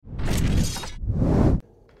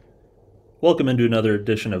Welcome into another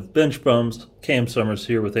edition of Bench Bums. Cam Summers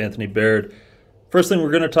here with Anthony Baird. First thing we're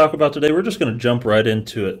going to talk about today, we're just going to jump right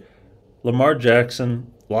into it. Lamar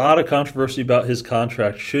Jackson, a lot of controversy about his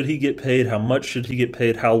contract. Should he get paid? How much should he get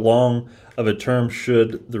paid? How long of a term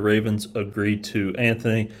should the Ravens agree to?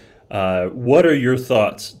 Anthony, what are your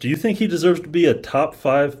thoughts? Do you think he deserves to be a top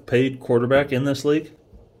 5 paid quarterback in this league?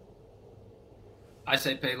 I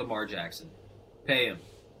say pay Lamar Jackson. Pay him.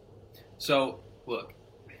 So, look,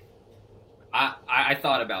 I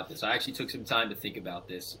thought about this. I actually took some time to think about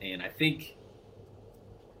this, and I think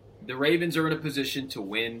the Ravens are in a position to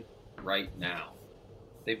win right now.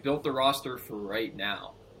 They've built the roster for right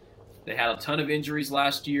now. They had a ton of injuries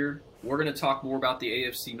last year. We're going to talk more about the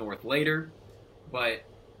AFC North later, but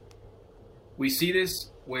we see this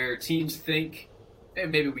where teams think,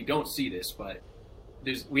 and maybe we don't see this, but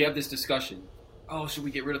we have this discussion. Oh, should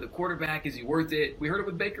we get rid of the quarterback? Is he worth it? We heard it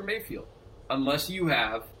with Baker Mayfield. Unless you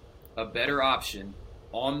have a better option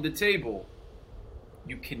on the table,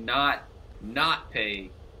 you cannot not pay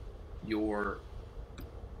your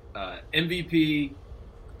MVP,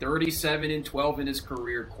 37 and 12 in his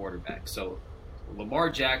career quarterback. So Lamar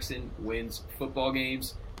Jackson wins football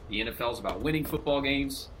games. The NFL is about winning football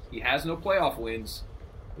games. He has no playoff wins,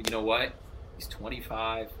 but you know what? He's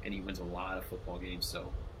 25 and he wins a lot of football games.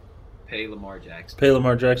 So pay Lamar Jackson. Pay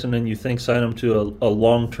Lamar Jackson, and you think sign him to a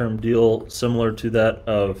long-term deal similar to that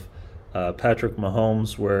of Patrick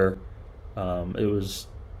Mahomes, where it was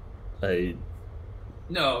a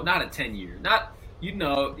not a 10-year,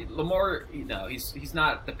 Lamar. He's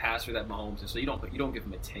not the passer that Mahomes is. So you don't give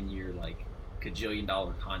him a 10-year like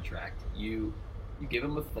 $1 contract. You give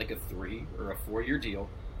him a 3 or a 4-year deal,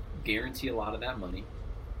 guarantee a lot of that money.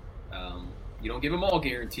 You don't give him all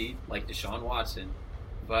guaranteed like Deshaun Watson,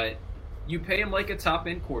 but you pay him like a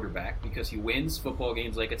top-end quarterback because he wins football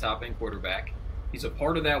games like a top-end quarterback. He's a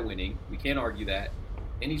part of that winning. We can't argue that.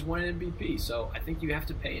 And he's won an MVP, so I think you have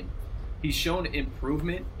to pay him. He's shown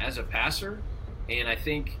improvement as a passer, and I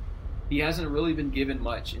think he hasn't really been given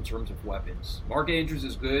much in terms of weapons. Mark Andrews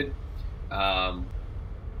is good.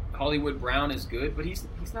 Hollywood Brown is good, but he's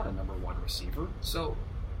not a number 1 receiver. So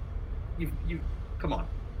you come on.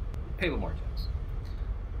 Pay Lamar Jackson.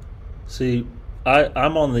 See,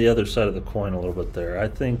 I'm on the other side of the coin a little bit there. I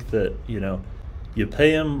think that, you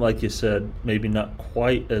pay him, like you said, maybe not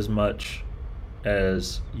quite as much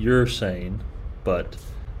as you're saying, but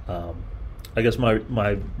I guess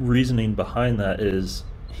my reasoning behind that is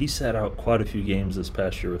he sat out quite a few games this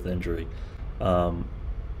past year with injury.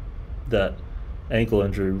 That ankle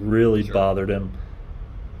injury really bothered him.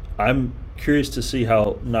 I'm curious to see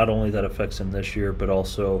how not only that affects him this year, but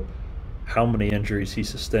also how many injuries he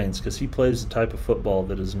sustains, because he plays the type of football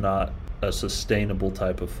that is not a sustainable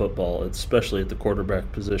type of football, especially at the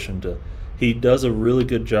quarterback position. He does a really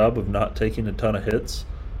good job of not taking a ton of hits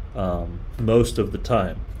most of the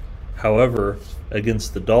time. However,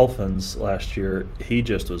 against the Dolphins last year, he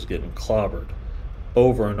just was getting clobbered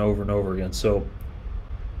over and over and over again. So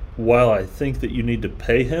while I think that you need to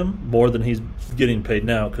pay him more than he's getting paid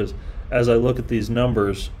now, because as I look at these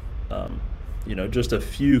numbers, just a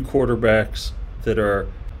few quarterbacks that are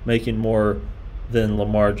making more than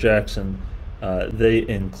Lamar Jackson. They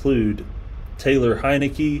include Taylor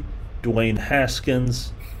Heineke, Dwayne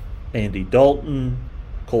Haskins, Andy Dalton,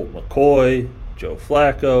 Colt McCoy, Joe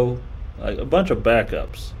Flacco, a bunch of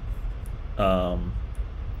backups.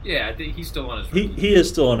 Yeah, I think he's still on his rookie deal. He is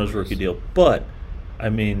still on his rookie deal, but I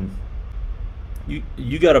mean,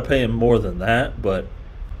 you got to pay him more than that. But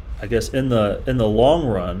I guess in the long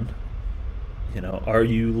run, are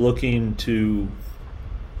you looking to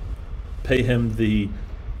pay him the,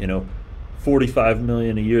 $45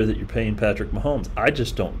 million a year that you're paying Patrick Mahomes? I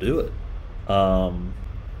just don't do it.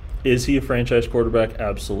 Is he a franchise quarterback?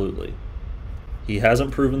 Absolutely. He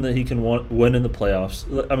hasn't proven that he can win in the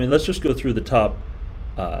playoffs. I mean, let's just go through the top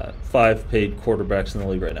 5 paid quarterbacks in the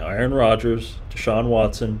league right now. Aaron Rodgers, Deshaun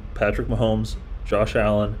Watson, Patrick Mahomes, Josh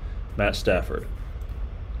Allen, Matt Stafford.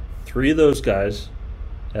 3 of those guys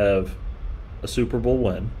have a Super Bowl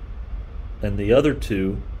win, and the other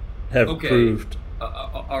 2 have proved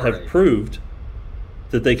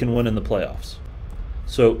that they can win in the playoffs.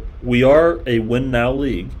 So we are a win-now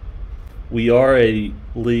league. We are a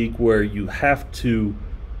league where you have to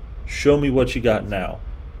show me what you got now.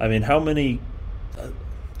 I mean, how many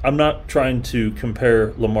I'm not trying to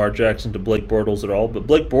compare Lamar Jackson to Blake Bortles at all, but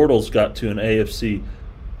Blake Bortles got to an AFC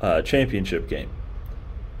championship game.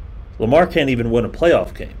 Lamar can't even win a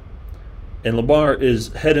playoff game. And Lamar is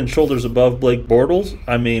head and shoulders above Blake Bortles.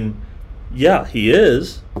 I mean, yeah, he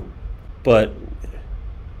is, but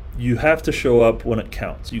you have to show up when it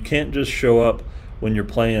counts. You can't just show up when you're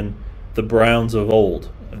playing the Browns of old.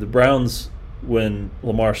 The Browns, when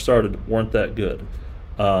Lamar started, weren't that good.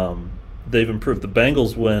 They've improved. The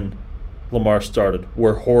Bengals, when Lamar started,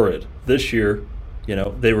 were horrid. This year,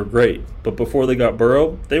 they were great. But before they got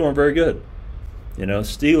Burrow, they weren't very good.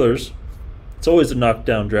 Steelers, it's always a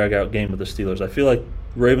knockdown, drag-out game with the Steelers. I feel like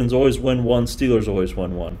Ravens always win one, Steelers always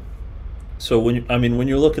win one. So when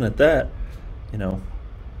you're looking at that,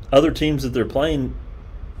 other teams that they're playing,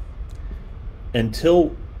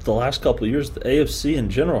 until the last couple of years, the AFC in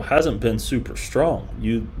general hasn't been super strong.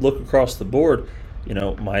 You look across the board,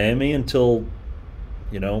 Miami until,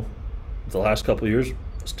 the last couple of years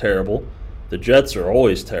was terrible. The Jets are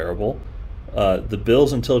always terrible. The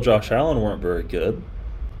Bills until Josh Allen weren't very good.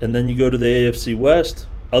 And then you go to the AFC West,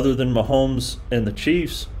 other than Mahomes and the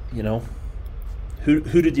Chiefs,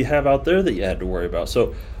 who did you have out there that you had to worry about?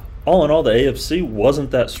 So all in all, the AFC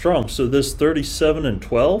wasn't that strong. So this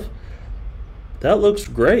 37-12, that looks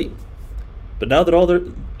great. But now that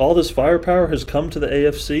all this firepower has come to the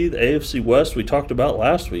AFC West we talked about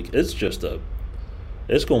last week, it's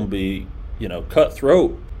going to be,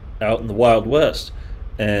 cutthroat out in the Wild West.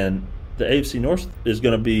 And the AFC North is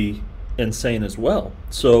going to be insane as well.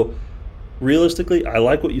 So realistically, I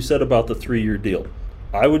like what you said about the 3-year deal.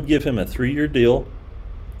 I would give him a 3-year deal,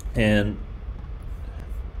 and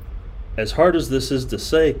as hard as this is to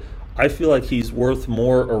say, I feel like he's worth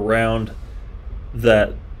more around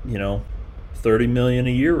that, $30 million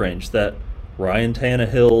a year range, that Ryan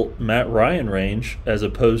Tannehill, Matt Ryan range, as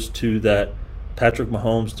opposed to that Patrick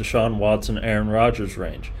Mahomes, Deshaun Watson, Aaron Rodgers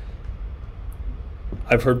range.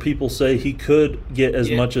 I've heard people say he could get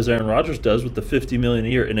as much as Aaron Rodgers does with the $50 million a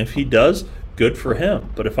year, and if he does, good for him.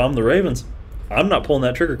 But if I'm the Ravens, I'm not pulling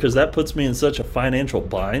that trigger because that puts me in such a financial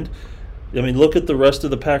bind. Look at the rest of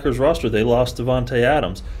the Packers roster. They lost Devontae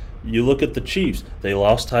Adams. You look at the Chiefs. They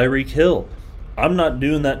lost Tyreek Hill. I'm not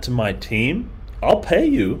doing that to my team. I'll pay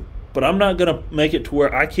you, but I'm not going to make it to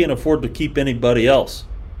where I can't afford to keep anybody else.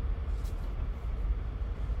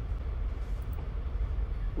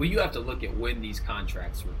 Well, you have to look at when these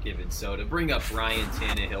contracts were given. So to bring up Ryan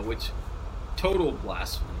Tannehill, which total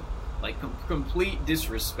blasphemy, like complete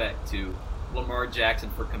disrespect to Lamar Jackson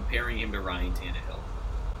for comparing him to Ryan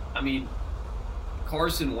Tannehill.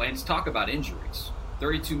 Carson Wentz, talk about injuries,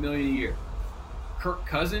 $32 million a year. Kirk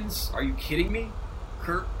Cousins, are you kidding me?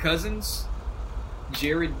 Kirk Cousins,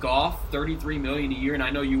 Jared Goff, $33 million a year, and I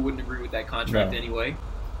know you wouldn't agree with that contract anyway.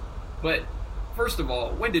 But first of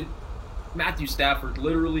all, when did Matthew Stafford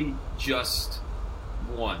literally just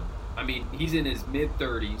won? He's in his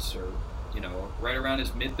mid-30s, or right around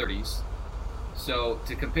his mid-30s. So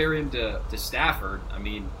to compare him to Stafford,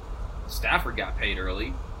 Stafford got paid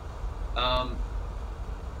early.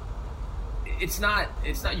 It's not.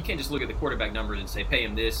 You can't just look at the quarterback numbers and say pay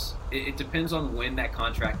him this. It depends on when that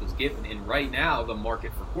contract was given. And right now, the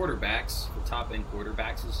market for quarterbacks, for top-end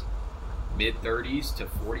quarterbacks, is mid-30s to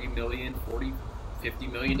 $40 million,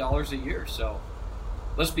 $50 million a year. So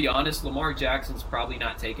let's be honest, Lamar Jackson's probably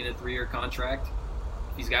not taking a 3-year contract.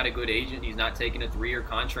 If he's got a good agent, he's not taking a 3-year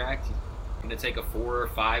contract. He's going to take a 4 or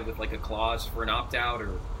 5 with like a clause for an opt-out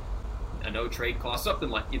or a no-trade clause, something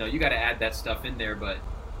like, you got to add that stuff in there. But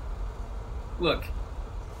look,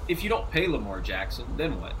 if you don't pay Lamar Jackson,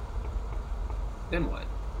 then what?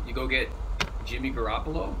 You go get Jimmy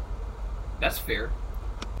Garoppolo? That's fair.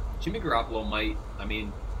 Jimmy Garoppolo might,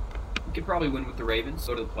 he could probably win with the Ravens,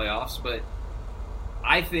 go to the playoffs, but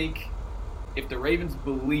I think if the Ravens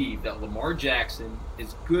believe that Lamar Jackson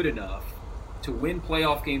is good enough to win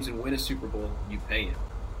playoff games and win a Super Bowl, you pay him.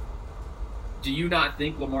 Do you not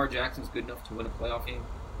think Lamar Jackson's good enough to win a playoff game?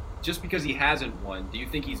 Just because he hasn't won, do you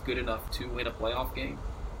think he's good enough to win a playoff game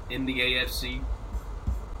in the AFC?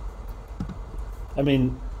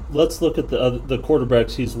 Let's look at the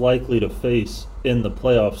quarterbacks he's likely to face in the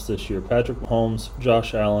playoffs this year. Patrick Mahomes,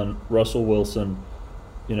 Josh Allen, Russell Wilson,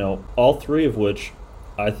 all 3 of which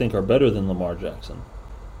I think are better than Lamar Jackson.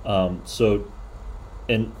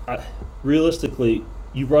 Realistically,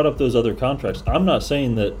 you brought up those other contracts. I'm not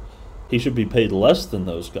saying that he should be paid less than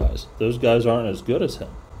those guys. Those guys aren't as good as him.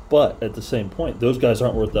 But at the same point, those guys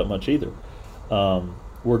aren't worth that much either.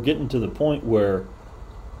 We're getting to the point where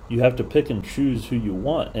you have to pick and choose who you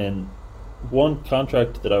want. And one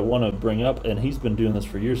contract that I want to bring up, and he's been doing this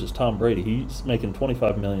for years, is Tom Brady. He's making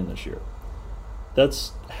 $25 million this year.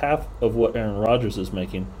 That's half of what Aaron Rodgers is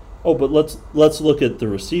making. Oh, but let's look at the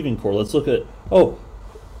receiving core. Let's look at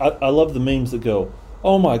I love the memes that go,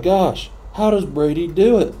 oh my gosh, how does Brady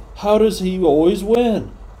do it? How does he always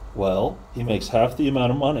win? Well, he makes half the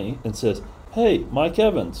amount of money and says, hey, Mike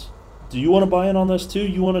Evans, do you want to buy in on this too?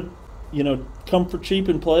 You want to, come for cheap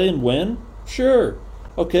and play and win? Sure.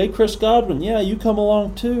 Okay, Chris Godwin, yeah, you come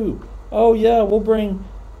along too. Oh yeah, we'll bring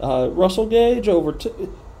Russell Gage over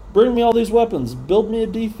to bring me all these weapons, build me a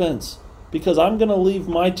defense because I'm going to leave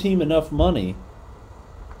my team enough money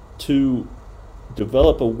to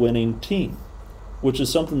develop a winning team, which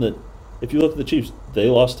is something that if you look at the Chiefs, they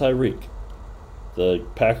lost Tyreek. The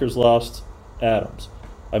Packers lost Adams.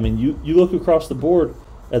 I mean, you look across the board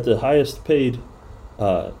at the highest paid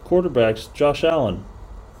quarterbacks, Josh Allen.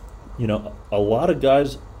 You know, a lot of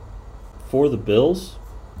guys for the Bills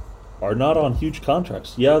are not on huge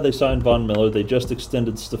contracts. Yeah, they signed Von Miller. They just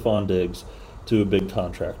extended Stephon Diggs to a big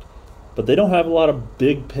contract. But they don't have a lot of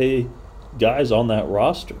big pay guys on that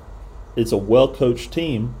roster. It's a well-coached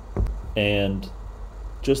team, and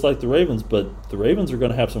just like the Ravens, but the Ravens are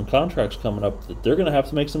going to have some contracts coming up that they're going to have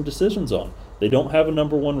to make some decisions on. They don't have a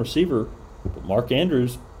number one receiver, but Mark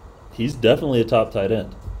Andrews, he's definitely a top tight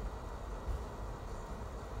end.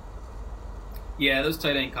 Yeah, those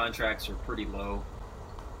tight end contracts are pretty low.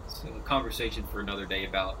 It's a conversation for another day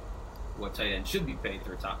about what tight end should be paid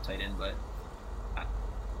for a top tight end. But,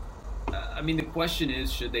 I mean, the question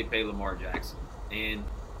is, should they pay Lamar Jackson? And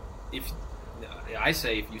if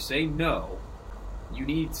you say no, you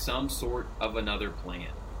need some sort of another plan.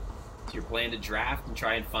 Is your plan to draft and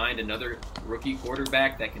try and find another rookie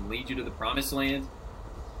quarterback that can lead you to the promised land?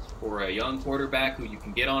 Or a young quarterback who you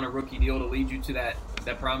can get on a rookie deal to lead you to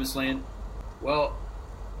that promised land? Well,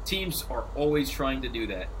 teams are always trying to do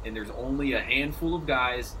that, and there's only a handful of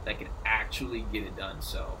guys that can actually get it done.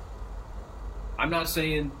 So I'm not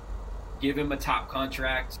saying give him a top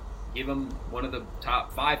contract, give him one of the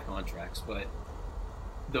top 5 contracts, but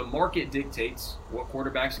the market dictates what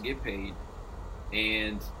quarterbacks get paid.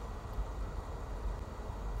 And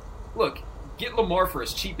look, get Lamar for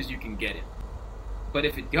as cheap as you can get him. But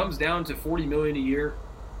if it comes down to $40 million a year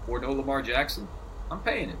or no Lamar Jackson, I'm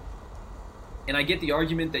paying him. And I get the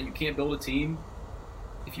argument that you can't build a team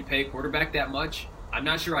if you pay a quarterback that much. I'm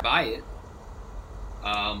not sure I buy it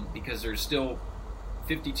because there's still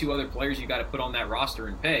 52 other players you got to put on that roster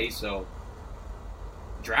and pay. So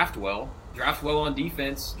draft well on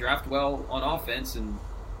defense, draft well on offense, and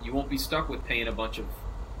you won't be stuck with paying a bunch of,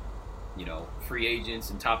 free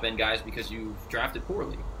agents and top end guys because you've drafted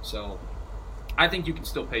poorly. So I think you can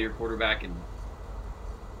still pay your quarterback and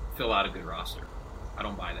fill out a good roster. I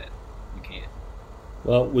don't buy that. You can't.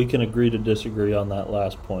 Well, we can agree to disagree on that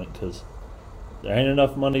last point because there ain't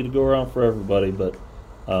enough money to go around for everybody. But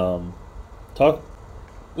talk.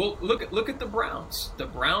 Well, look at the Browns. The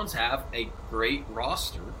Browns have a great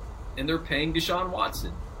roster, and they're paying Deshaun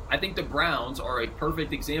Watson. I think the Browns are a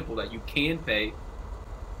perfect example that you can pay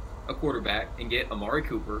a quarterback and get Amari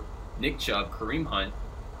Cooper, Nick Chubb, Kareem Hunt,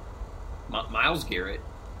 Myles Garrett,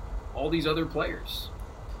 all these other players.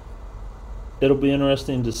 It'll be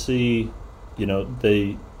interesting to see,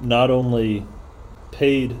 they not only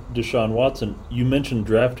paid Deshaun Watson, you mentioned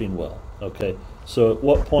drafting well, okay? So at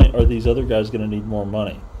what point are these other guys going to need more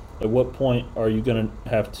money? At what point are you going to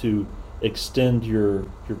have to extend your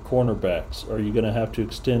cornerbacks? Are you going to have to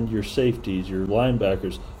extend your safeties, your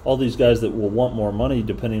linebackers, all these guys that will want more money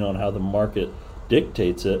depending on how the market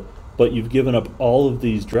dictates it, but you've given up all of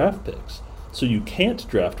these draft picks. So you can't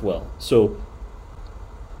draft well. So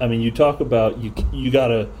I mean, you talk about you got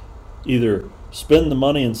to either spend the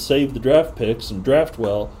money and save the draft picks and draft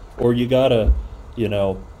well, or you got to,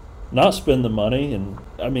 not spend the money. And,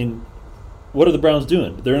 I mean, what are the Browns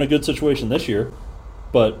doing? They're in a good situation this year,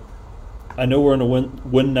 but I know we're in a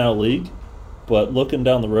win-now league, but looking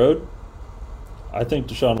down the road, I think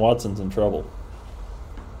Deshaun Watson's in trouble.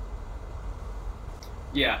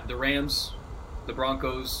 Yeah, the Rams, the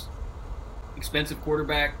Broncos, expensive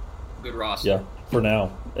quarterback, good roster. Yeah, for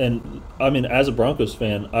now. And, I mean, as a Broncos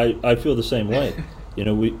fan, I feel the same way.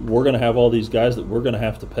 We're going to have all these guys that we're going to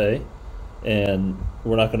have to pay, and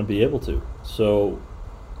we're not going to be able to. So,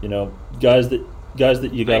 guys that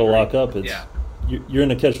you got to lock up, you're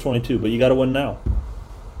in a catch-22, but you got to win now.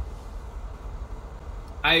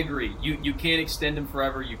 I agree. You can't extend them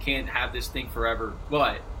forever. You can't have this thing forever.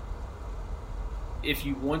 But if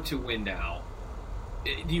you want to win now,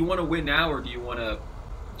 do you want to win now, or do you want to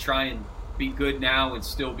try and be good now and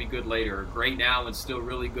still be good later, or great now and still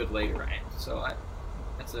really good later? Right? So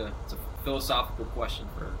it's a philosophical question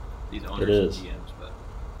for these owners and GMs. But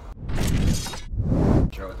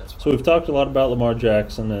so we've talked a lot about Lamar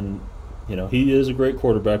Jackson, and he is a great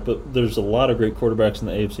quarterback, but there's a lot of great quarterbacks in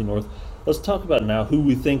the AFC North. Let's talk about now who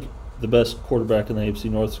we think the best quarterback in the AFC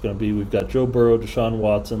North is going to be. We've got Joe Burrow, Deshaun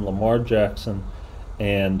Watson, Lamar Jackson,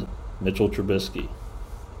 and Mitchell Trubisky.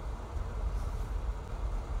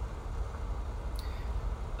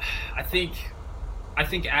 I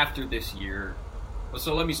think after this year, Well,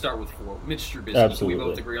 so let me start with 4. Mitch Trubisky. Absolutely. Can we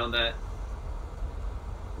both agree on that?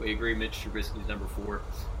 We agree Mitch Trubisky is number 4.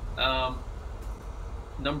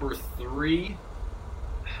 Number 3,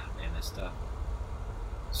 man, that's tough.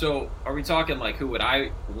 So, are we talking like who would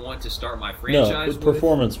I want to start my franchise with?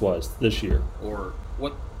 Performance-wise this year. Or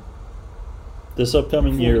what? This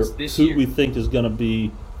upcoming year, who year. we think is going to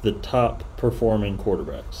be the top performing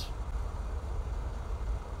quarterbacks.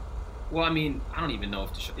 Well, I mean, I don't even know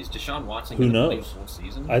if is Deshaun Watson Who going to play knows? the full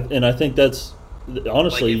season. I think that's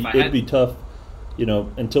honestly Like, if I it'd had- be tough.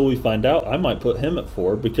 Until we find out, I might put him at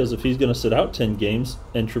 4 because if he's going to sit out 10 games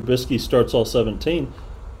and Trubisky starts all 17,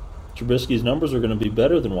 Trubisky's numbers are going to be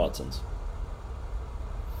better than Watson's.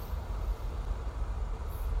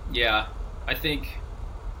 Yeah, I think.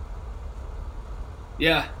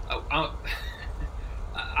 Yeah,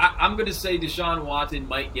 I'm going to say Deshaun Watson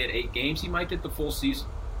might get 8 games. He might get the full season.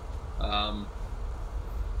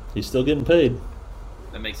 He's still getting paid.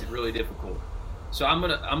 That makes it really difficult. So I'm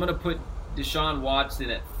gonna put Deshaun Watson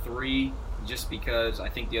at 3 just because I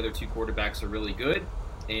think the other 2 quarterbacks are really good,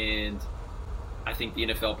 and I think the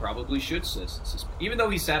NFL probably should suspend. Even though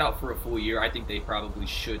he sat out for a full year, I think they probably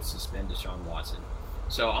should suspend Deshaun Watson.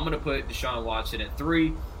 So I'm gonna put Deshaun Watson at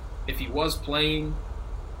 3. If he was playing,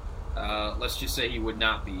 let's just say he would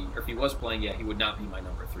not be, or if he was playing, he would not be my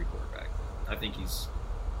number 3 quarterback. I think he's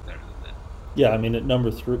better than that. Yeah, I mean at number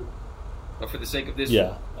 3. But for the sake of this,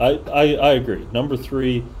 Yeah, I agree. Number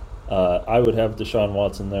 3, I would have Deshaun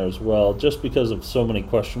Watson there as well, just because of so many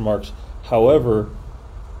question marks. However,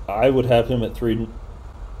 I would have him at 3,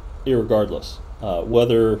 irregardless,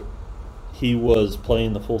 whether he was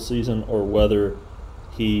playing the full season or whether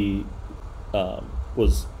he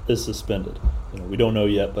is suspended. We don't know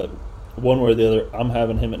yet, but one way or the other, I'm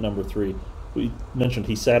having him at number 3. We mentioned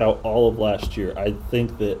he sat out all of last year. I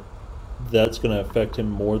think that's going to affect him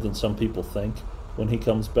more than some people think. When he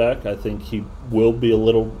comes back, I think he will be a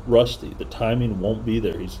little rusty. The timing won't be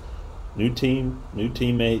there. He's new team, new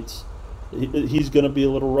teammates. He's going to be a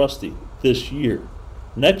little rusty this year.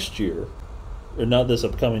 Next year, or not this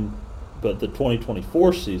upcoming, but the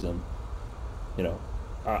 2024 season,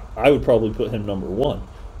 I would probably put him number 1.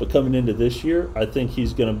 But coming into this year, I think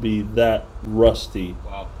he's going to be that rusty.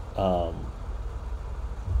 wow.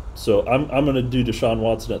 So I'm going to do Deshaun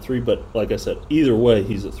Watson at 3, but like I said, either way,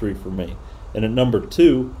 he's at 3 for me. And at number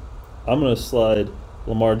 2, I'm going to slide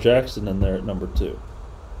Lamar Jackson in there at number 2.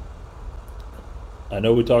 I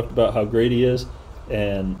know we talked about how great he is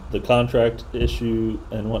and the contract issue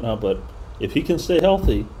and whatnot, but if he can stay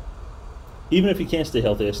healthy, even if he can't stay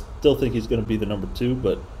healthy, I still think he's going to be the number 2.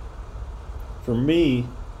 But for me,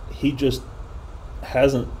 he just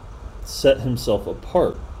hasn't set himself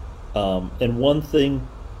apart. And one thing,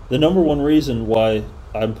 the number 1 reason why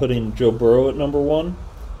I'm putting Joe Burrow at number 1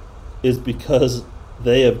 is because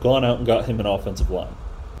they have gone out and got him an offensive line.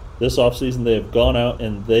 This offseason, they have gone out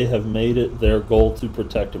and they have made it their goal to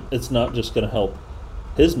protect him. It's not just going to help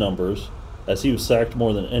his numbers, as he was sacked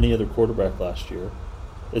more than any other quarterback last year.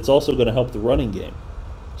 It's also going to help the running game.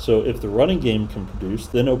 So if the running game can produce,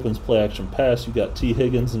 then opens play-action pass. You got T.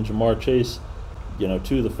 Higgins and Jamar Chase, 2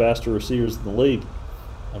 of the faster receivers in the league.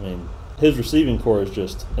 I mean, his receiving core is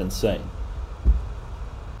just insane.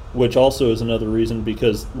 Which also is another reason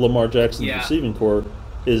because Lamar Jackson's receiving core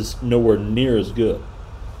is nowhere near as good.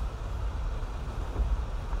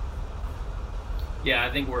 Yeah,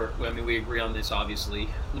 I think we agree on this, obviously.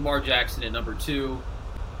 Lamar Jackson at number 2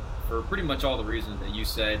 for pretty much all the reasons that you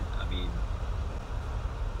said. I mean,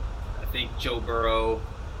 I think Joe Burrow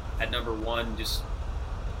at number 1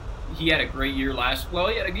 he had a great year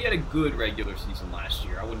he had a good regular season last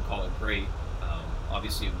year. I wouldn't call it great.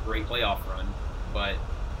 Obviously a great playoff run, but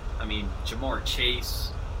I mean, Jamar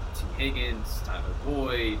Chase, T. Higgins, Tyler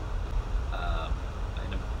Boyd,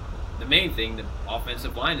 and the main thing, the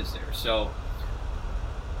offensive line is there. So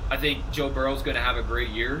I think Joe Burrow's going to have a great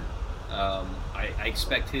year. I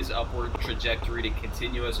expect his upward trajectory to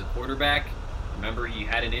continue as a quarterback. Remember, he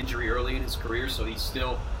had an injury early in his career, so he's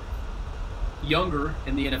still younger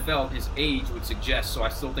in the NFL than his age would suggest. So I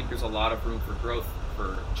still think there's a lot of room for growth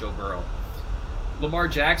for Joe Burrow. Lamar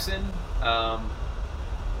Jackson, I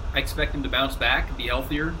expect him to bounce back and be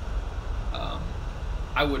healthier.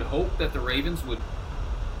 I would hope that the Ravens would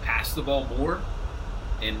pass the ball more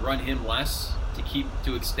and run him less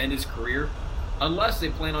to extend his career, unless they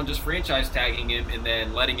plan on just franchise tagging him and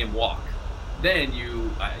then letting him walk. Then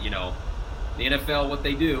the NFL, what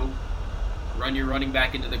they do, run your running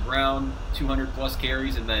back into the ground, 200 plus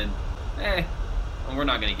carries, and then, we're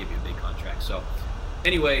not going to give you a big contract. So,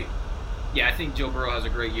 anyway, I think Joe Burrow has a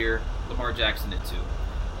great year. Lamar Jackson at 2.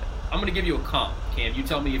 I'm going to give you a comp. Cam, you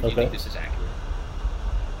tell me if you think this is accurate.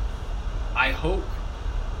 I hope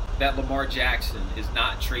that Lamar Jackson is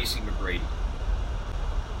not Tracy McGrady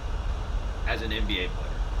as an NBA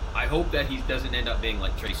player. I hope that he doesn't end up being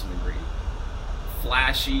like Tracy McGrady.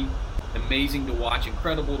 Flashy, amazing to watch,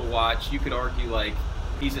 incredible to watch. You could argue like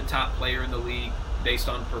he's a top player in the league based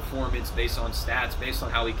on performance, based on stats, based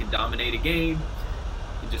on how he can dominate a game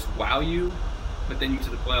and just wow you. But then you get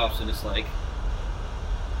to the playoffs and it's like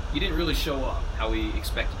you didn't really show up how we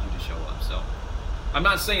expected you to show up. So I'm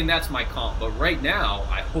not saying that's my comp, but right now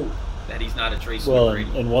I hope that he's not a Tracy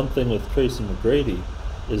McGrady. And one thing with Tracy McGrady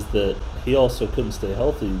is that he also couldn't stay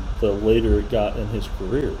healthy the later it got in his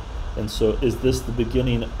career. And so is this the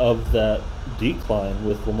beginning of that decline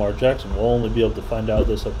with Lamar Jackson? We'll only be able to find out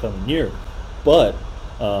this upcoming year. But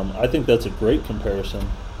I think that's a great comparison.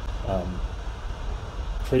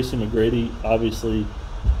 Tracy McGrady obviously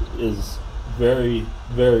is very,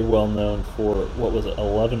 very well known for,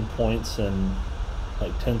 11 points in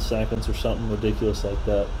like 10 seconds or something ridiculous like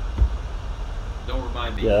that. Don't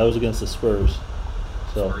remind me. Yeah, that was against the Spurs.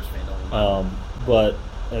 So, Spurs fan, don't remind me. but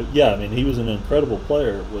yeah, I mean, he was an incredible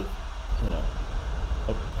player with, you know,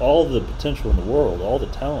 all the potential in the world, all the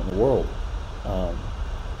talent in the world.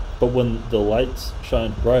 But when the lights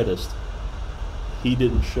shined brightest, he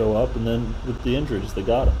didn't show up, and then with the injuries, they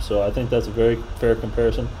got him. So I think that's a very fair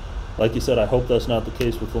comparison. Like you said, I hope that's not the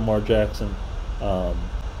case with Lamar Jackson.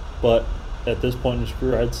 But at this point in his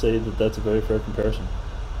career, I'd say that that's a very fair comparison.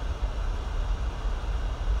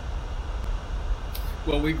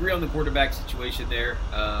 Well, we agree on the quarterback situation there.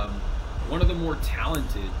 One of the more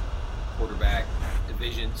talented quarterback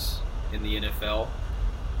divisions in the NFL.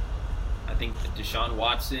 I think Deshaun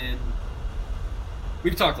Watson.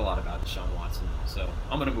 We've talked a lot about Deshaun Watson, so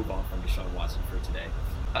I'm going to move on from Deshaun Watson for today.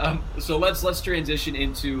 So let's transition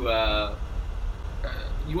into.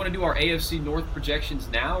 You want to do our AFC North projections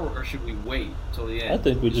now, or should we wait till the end? I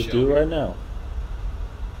think we just do it right now.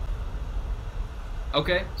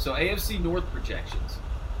 Okay, so AFC North projections.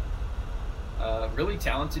 Really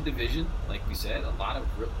talented division, like we said.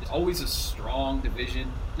 It's always a strong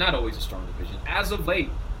division. Not always a strong division. As of late,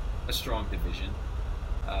 a strong division.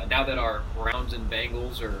 Now that our Browns and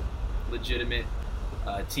Bengals are legitimate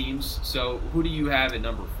teams. So who do you have at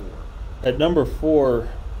number 4? At number 4,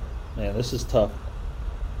 man, this is tough.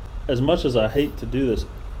 As much as I hate to do this,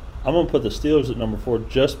 I'm going to put the Steelers at number 4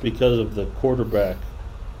 just because of the quarterback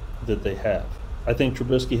that they have. I think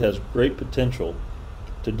Trubisky has great potential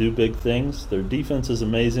to do big things. Their defense is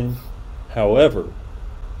amazing. However,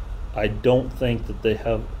 I don't think that they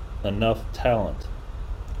have enough talent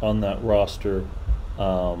on that roster.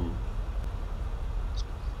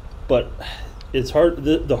 But it's hard.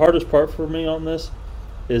 The hardest part for me on this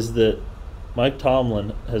is that Mike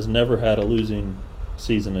Tomlin has never had a losing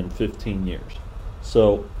season in 15 years.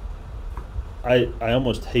 So I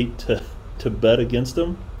almost hate to bet against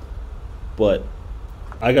him, but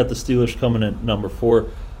I got the Steelers coming in number 4,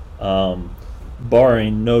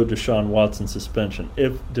 barring no Deshaun Watson suspension.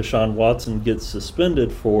 If Deshaun Watson gets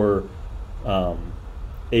suspended for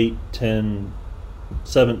 8, 10,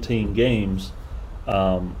 17 games,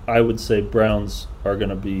 I would say Browns are going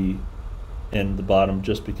to be in the bottom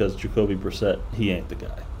just because Jacoby Brissett, he ain't the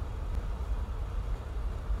guy.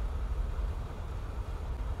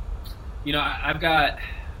 You know, I've got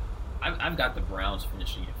the Browns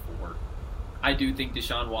finishing at 4. I do think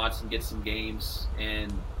Deshaun Watson gets some games,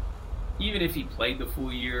 and even if he played the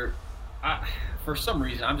full year, for some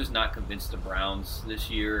reason I'm just not convinced the Browns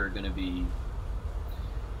this year are going to be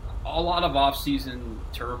a lot of offseason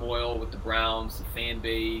turmoil with the Browns, the fan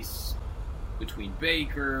base, between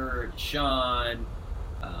Baker, Deshaun.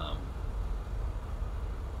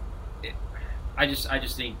 I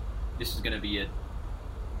just think this is going to be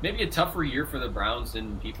maybe a tougher year for the Browns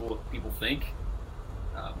than people think.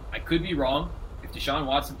 I could be wrong. If Deshaun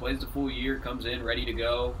Watson plays the full year, comes in ready to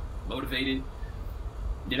go, motivated,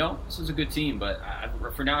 this is a good team. But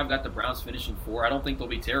for now, I've got the Browns finishing 4. I don't think they'll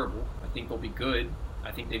be terrible. I think they'll be good.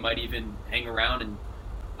 I think they might even hang around and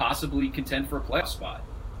possibly contend for a playoff spot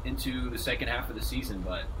into the second half of the season.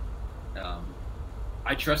 But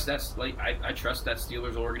I trust that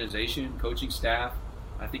Steelers organization, coaching staff.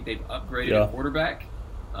 I think they've upgraded a quarterback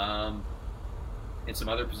and some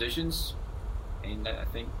other positions. And I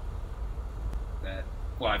think that,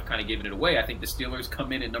 I've kind of given it away. I think the Steelers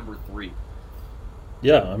come in at number 3.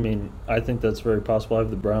 Yeah, I mean, I think that's very possible. I have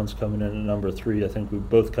the Browns coming in at number 3. I think we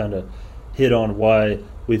both kind of hit on why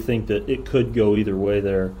we think that it could go either way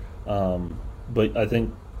there. But I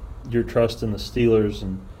think your trust in the Steelers,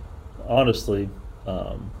 and honestly,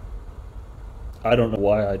 I don't know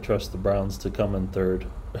why I trust the Browns to come in 3rd.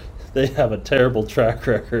 They have a terrible track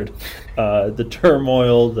record. The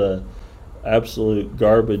turmoil, absolute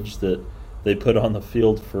garbage that they put on the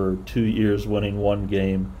field for 2 years, winning one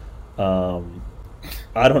game. Um,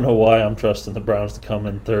 I don't know why I'm trusting the Browns to come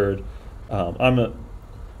in third.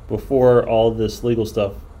 Before all this legal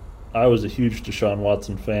stuff, I was a huge Deshaun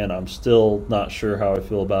Watson fan. I'm still not sure how I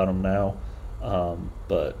feel about him now,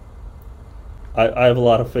 but I have a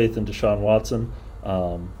lot of faith in Deshaun Watson.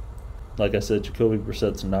 Um, like I said, Jacoby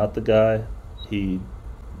Brissett's not the guy. He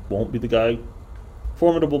won't be the guy.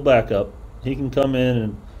 Formidable backup. He can come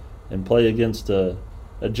in and play against a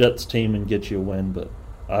Jets team and get you a win, but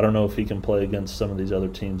I don't know if he can play against some of these other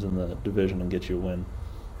teams in the division and get you a win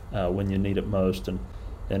when you need it most.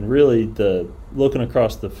 And really, looking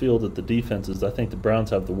across the field at the defenses, I think the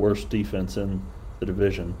Browns have the worst defense in the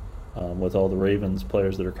division with all the Ravens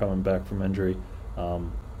players that are coming back from injury.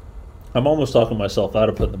 I'm almost talking myself out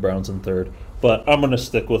of putting the Browns in third, but I'm going to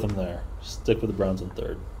stick with them there. Stick with the Browns in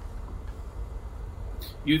third.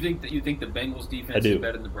 You think the Bengals defense is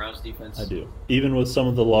better than the Browns defense? I do. Even with some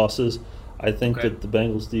of the losses, I think Okay. that the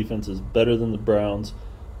Bengals defense is better than the Browns.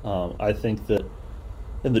 I think that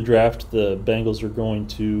in the draft, the Bengals are going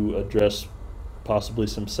to address possibly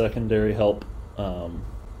some secondary help,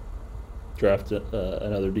 draft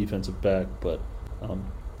another defensive back, but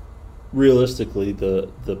realistically, the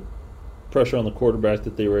pressure on the quarterback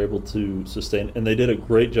that they were able to sustain, and they did a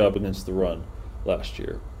great job against the run last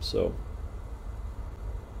year. So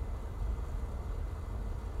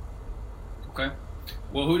Okay.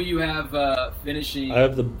 Well, who do you have finishing I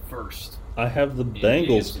have the first? I have the the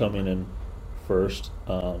Bengals AFC. coming in first.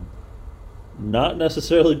 Not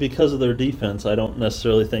necessarily because of their defense. I don't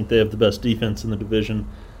necessarily think they have the best defense in the division,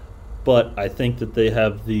 but I think that they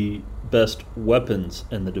have the best weapons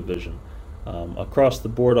in the division. Across the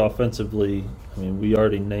board offensively, I mean, we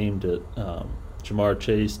already named it. Jamar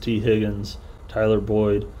Chase, T. Higgins, Tyler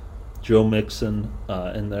Boyd, Joe Mixon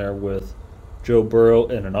in there with Joe Burrow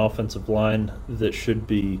and an offensive line that should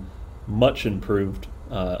be much improved.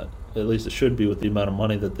 At least it should be with the amount of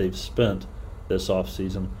money that they've spent this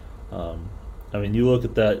offseason. I mean, you look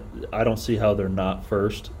at that, I don't see how they're not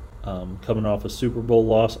first. Coming off a Super Bowl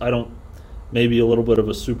loss, maybe a little bit of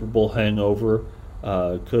a Super Bowl hangover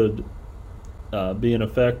could be in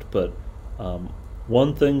effect, but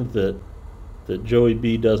one thing that Joey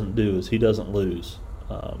B doesn't do is he doesn't lose.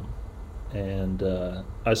 And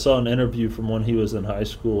I saw an interview from when he was in high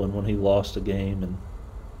school and when he lost a game, and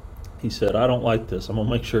he said, "I don't like this. I'm going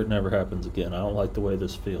to make sure it never happens again. I don't like the way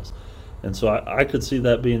this feels." And so I could see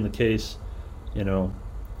that being the case. You know,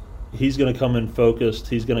 he's going to come in focused.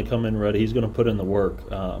 He's going to come in ready. He's going to put in the work.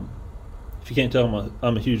 If you can't tell,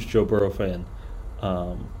 I'm a huge Joe Burrow fan.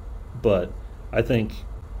 But I think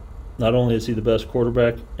not only is he the best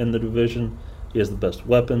quarterback in the division, he has the best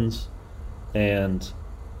weapons, and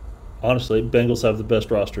honestly, Bengals have the best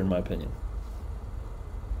roster in my opinion.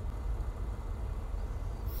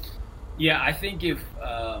 Yeah, I think if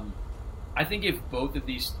both of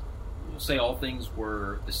these, we'll say all things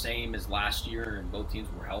were the same as last year and both teams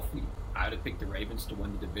were healthy, I would have picked the Ravens to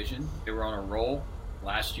win the division. They were on a roll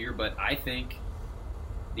last year, but I think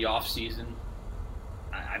the offseason,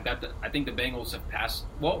 I think the Bengals have passed.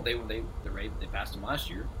 Well, they passed them last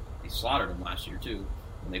year. They slaughtered them last year too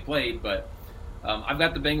when they played. But I've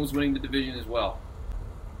got the Bengals winning the division as well.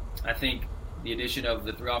 I think the addition of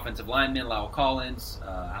the three offensive linemen, Lyle Collins,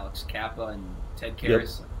 Alex Kappa, and Ted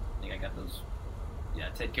Karras. Yep. I think I got those. Yeah,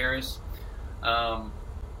 Ted Karras.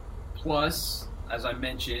 Plus, as I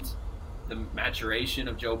mentioned, the maturation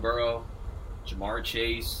of Joe Burrow, Jamar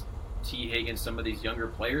Chase, T. Higgins, some of these younger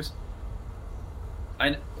players.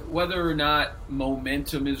 And whether or not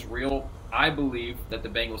momentum is real, I believe that the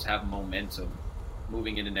Bengals have momentum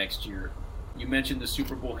moving into next year. You mentioned the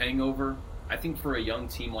Super Bowl hangover. I think for a young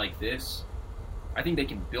team like this, I think they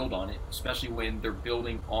can build on it, especially when they're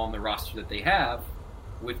building on the roster that they have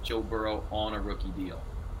with Joe Burrow on a rookie deal.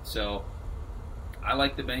 So I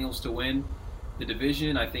like the Bengals to win the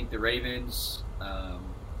division. I think the Ravens,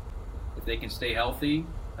 if they can stay healthy,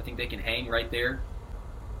 I think they can hang right there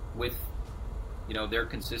with their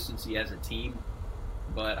consistency as a team.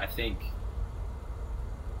 But I think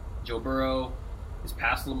Joe Burrow is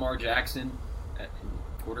past Lamar Jackson at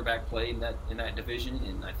quarterback play in that division,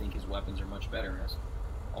 and I think his weapons are much better, as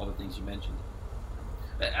all the things you mentioned.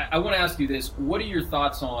 I want to ask you this: what are your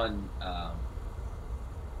thoughts on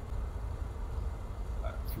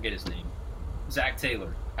forget his name, Zach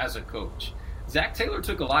Taylor as a coach? Zach Taylor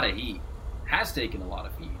took a lot of heat, has taken a lot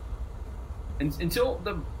of heat, and until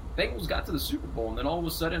the Bengals got to the Super Bowl, and then all of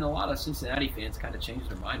a sudden, a lot of Cincinnati fans kind of changed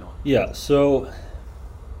their mind on him. Yeah, so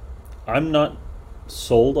I'm not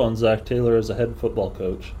sold on Zach Taylor as a head football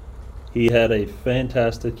coach. He had a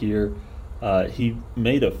fantastic year. He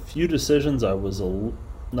made a few decisions I was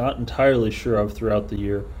not entirely sure of throughout the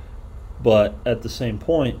year, but at the same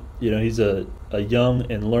point, he's a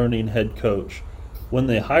young and learning head coach. When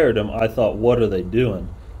they hired him, I thought, what are they doing?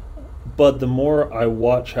 But the more I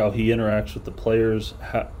watch how he interacts with the players,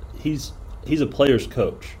 he's a player's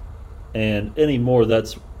coach, and anymore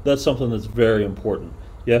that's something that's very important.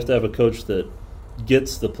 You have to have a coach that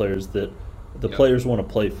gets the players that the Yep. players want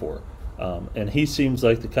to play for, and he seems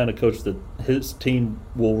like the kind of coach that his team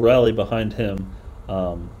will rally behind him,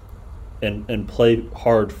 um, and play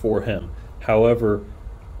hard for him. However,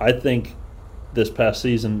 I think this past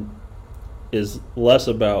season is less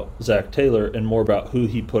about Zach Taylor and more about who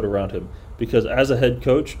he put around him. Because as a head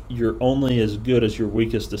coach, you're only as good as your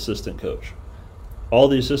weakest assistant coach. All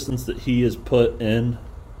the assistants that he has put in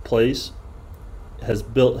place has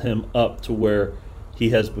built him up to where he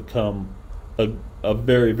has become a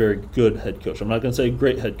very, very good head coach. I'm not going to say a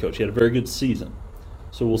great head coach. He had a very good season.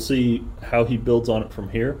 So we'll see how he builds on it from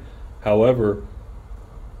here. However,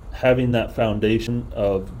 having that foundation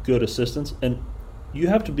of good assistants, and you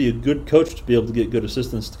have to be a good coach to be able to get good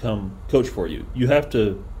assistants to come coach for you. You have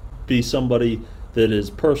to be somebody that is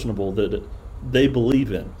personable, that they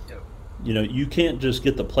believe in. Yep. You can't just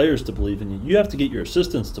get the players to believe in you. You have to get your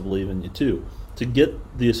assistants to believe in you too. To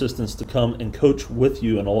get the assistants to come and coach with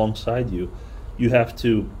you and alongside you, you have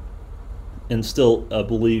to instill a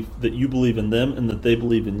belief that you believe in them and that they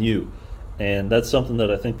believe in you. And that's something that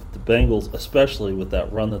I think that the Bengals, especially with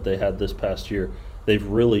that run that they had this past year, they've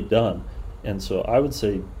really done. And so I would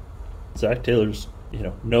say Zach Taylor's,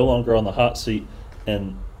 no longer on the hot seat.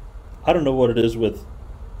 And I don't know what it is with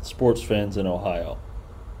sports fans in Ohio,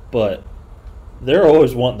 but they're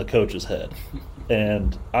always wanting the coach's head.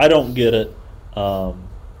 And I don't get it.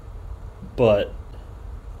 But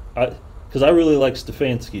because I really like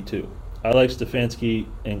Stefanski too. I like Stefanski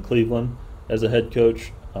in Cleveland as a head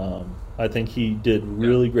coach. I think he did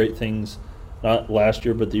really great things, not last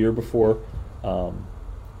year, but the year before.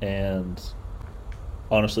 And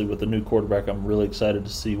honestly, with the new quarterback, I'm really excited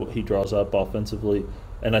to see what he draws up offensively.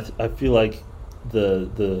 And I feel like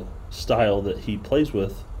the style that he plays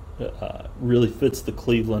with really fits the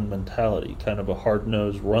Cleveland mentality, kind of a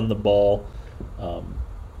hard-nosed, run the ball,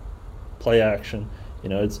 play action.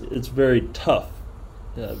 It's very tough.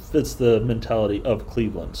 Fits the mentality of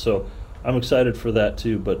Cleveland. So I'm excited for that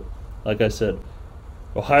too. But like I said,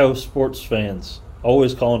 Ohio sports fans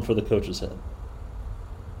always calling for the coach's head.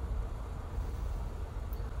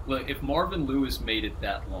 Look, if Marvin Lewis made it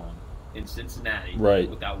that long in Cincinnati Right.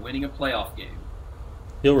 without winning a playoff game,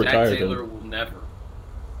 He'll Zach retire Taylor then.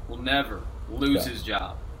 will never lose Yeah. his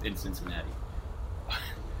job in Cincinnati.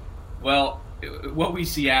 Well, what we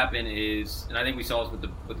see happen is, and I think we saw this with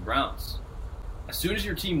the Browns. As soon as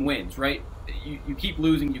your team wins, right? You keep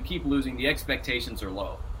losing, the expectations are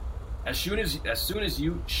low. As soon as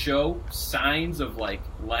you show signs of like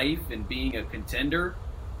life and being a contender,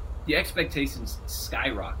 the expectations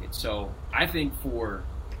skyrocket. So I think for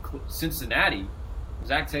Cincinnati,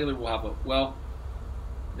 Zach Taylor will have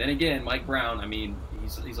then again, Mike Brown, I mean,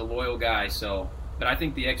 he's a loyal guy, but I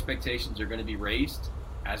think the expectations are going to be raised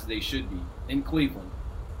as they should be in Cleveland.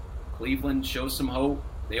 Cleveland shows some hope.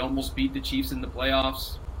 They almost beat the Chiefs in the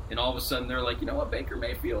playoffs, and all of a sudden they're like, you know what, Baker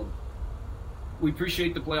Mayfield, we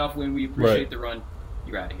appreciate the playoff win, we appreciate Right. the run,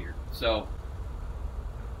 you're out of here. So,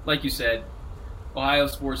 like you said, Ohio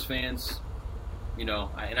sports fans,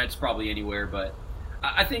 and that's probably anywhere, but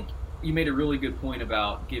I think you made a really good point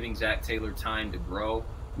about giving Zach Taylor time to grow.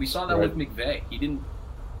 We saw that Right. with McVay. He didn't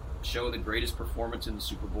show the greatest performance in the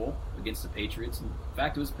Super Bowl against the Patriots. In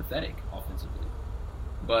fact, it was pathetic offensively.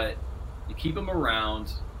 But you keep him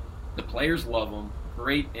around. The players love him.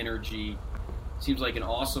 Great energy. Seems like an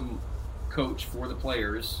awesome coach for the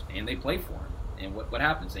players, and they play for him. And what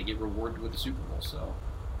happens? They get rewarded with the Super Bowl. So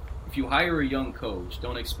if you hire a young coach,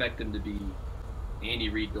 don't expect them to be Andy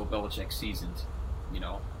Reid, Bill Belichick seasoned.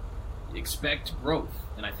 Expect growth,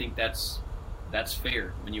 and I think that's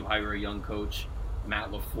fair when you hire a young coach.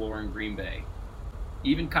 Matt LaFleur in Green Bay,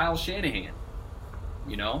 even Kyle Shanahan.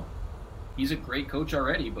 He's a great coach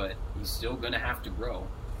already, but he's still going to have to grow,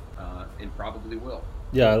 and probably will.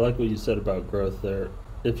 Yeah, I like what you said about growth there.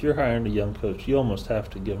 If you're hiring a young coach, you almost have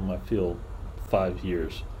to give him, I feel, 5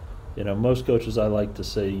 years. Most coaches, I like to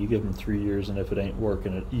say you give them 3 years, and if it ain't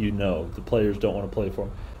working, the players don't want to play for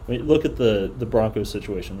him. I mean, look at the Broncos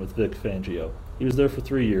situation with Vic Fangio. He was there for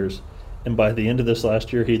 3 years, and by the end of this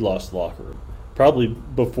last year, he'd lost the locker room. Probably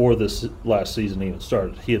before this last season even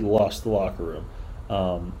started, he had lost the locker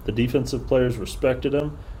room. The defensive players respected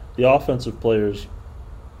him. The offensive players,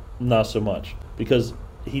 not so much, because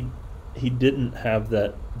he he didn't have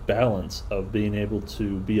that balance of being able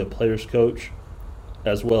to be a player's coach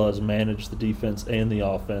as well as manage the defense and the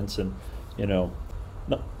offense. And, you know,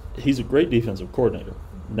 no, he's a great defensive coordinator.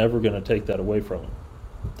 Never going to take that away from him.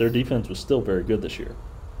 Their defense was still very good this year.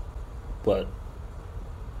 But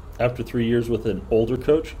after 3 years with an older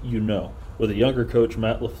coach, you know. With a younger coach,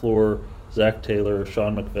 Matt LaFleur, Zach Taylor,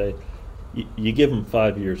 Sean McVay, you give them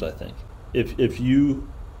 5 years, I think. If you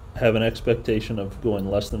have an expectation of going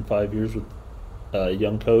less than 5 years with a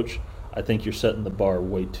young coach, I think you're setting the bar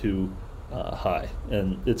way too high.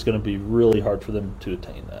 And it's going to be really hard for them to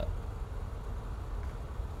attain that.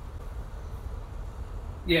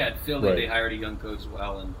 Yeah, at Philly, Right. they hired a young coach as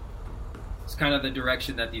well, and it's kind of the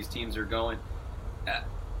direction that these teams are going.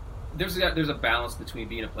 There's a balance between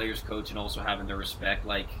being a player's coach and also having the respect.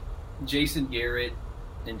 Like Jason Garrett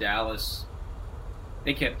in Dallas,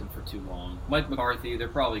 they kept him for too long. Mike McCarthy, they're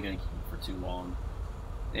probably going to keep him for too long.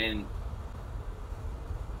 And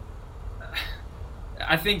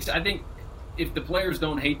I think if the players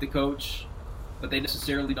don't hate the coach, but they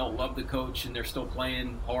necessarily don't love the coach and they're still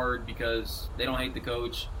playing hard because they don't hate the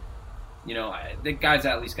coach, you know, the guy's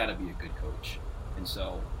at least got to be a good coach. And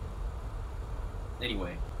so,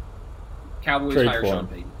 anyway, Cowboys Trade hire for Sean him.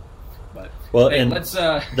 Payton. But Well, hey, and let's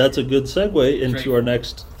that's a good segue into Trade. our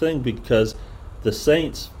next thing, because the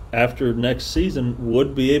Saints, after next season,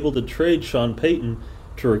 would be able to trade Sean Payton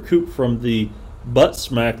to recoup from the butt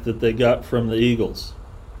smack that they got from the Eagles.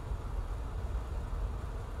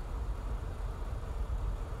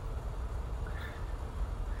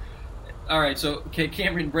 all right. So, okay,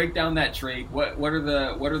 Cameron, break down that trade. What are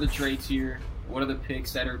the trades here? What are the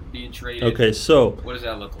picks that are being traded? Okay, so What does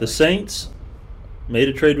that look the like? Saints made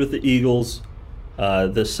a trade with the Eagles.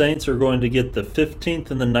 The Saints are going to get the 15th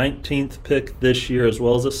and the 19th pick this year, as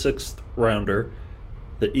well as a 6th rounder.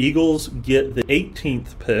 The Eagles get the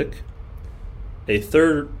 18th pick, a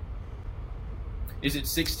third. Is it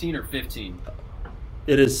 16 or 15?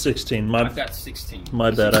 It is 16. I've got 16.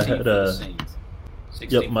 my bad, I 16 had, for the Saints.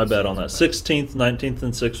 16 Yep, for my the bad on that. Saints. 16th, 19th,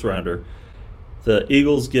 and 6th rounder. The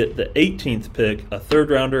Eagles get the 18th pick, a 3rd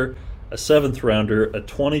rounder, a 7th rounder, a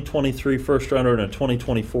 2023 first rounder, and a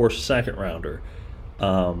 2024 second rounder.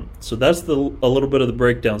 So that's a little bit of the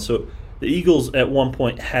breakdown. So the Eagles at one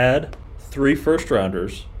point had 3 first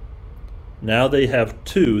rounders. Now they have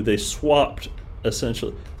 2. They swapped,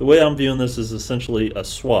 essentially. The way I'm viewing this is essentially a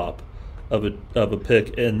swap of a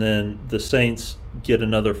pick, and then the Saints get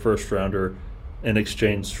another first rounder in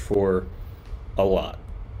exchange for a lot.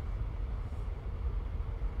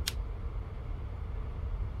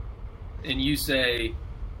 And you say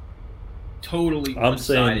totally I'm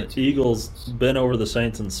saying one-sided the to Eagles bent over the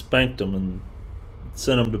Saints and spanked them and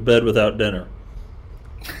sent them to bed without dinner.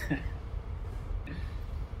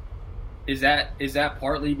 Is that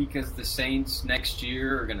partly because the Saints next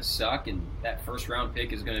year are going to suck and that first round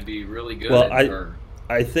pick is going to be really good? Well, or-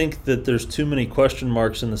 I think that there's too many question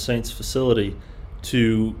marks in the Saints facility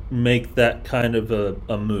to make that kind of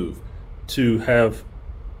a move. To have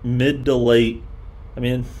mid to late, I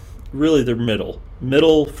mean, really they're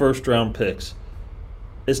middle first round picks.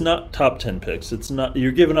 It's not top 10 picks. It's not,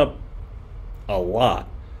 you're giving up a lot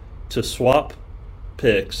to swap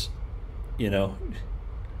picks. You know,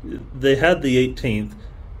 they had the 18th.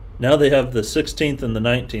 Now they have the 16th and the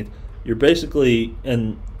 19th. You're basically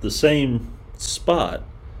in the same spot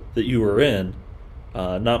that you were in.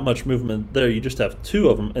 Not much movement there. You just have 2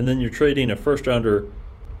 of them, and then you're trading a first rounder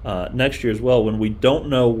next year as well, when we don't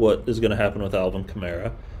know what is going to happen with Alvin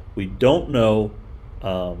Kamara. We don't know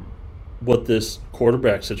what this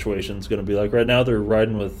quarterback situation is going to be like. Right now they're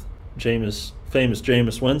riding with famous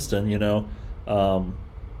Jameis Winston, you know.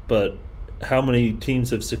 But how many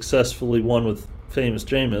teams have successfully won with famous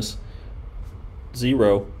Jameis?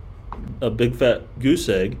 0. A big fat goose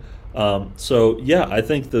egg. So, yeah, I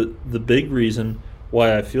think the big reason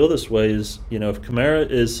why I feel this way is, you know, if Kamara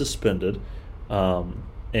is suspended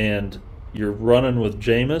and you're running with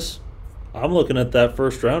Jameis, I'm looking at that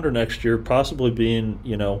first rounder next year possibly being,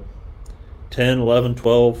 you know, 10, 11,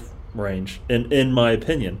 12 range, in my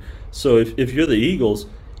opinion. So if you're the Eagles,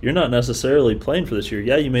 you're not necessarily playing for this year.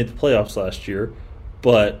 Yeah, you made the playoffs last year,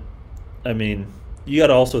 but, I mean, you got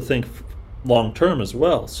to also think long term as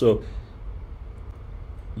well. So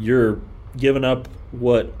you're giving up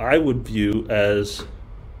what I would view as,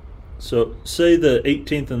 so say the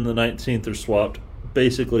 18th and the 19th are swapped,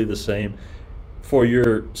 basically the same. For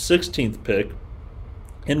your 16th pick,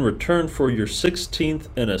 in return for your 16th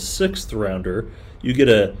and a 6th rounder, you get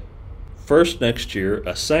a first next year,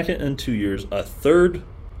 a second in 2 years, a third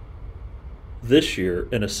this year,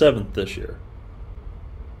 and a 7th this year.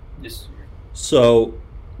 this year. So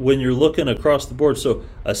when you're looking across the board, so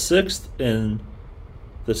a sixth and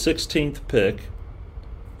the 16th pick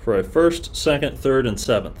for a first, second, third, and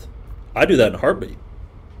seventh, I do that in a heartbeat.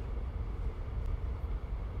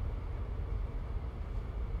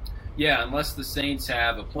 Yeah, unless the Saints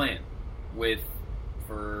have a plan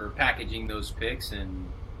for packaging those picks and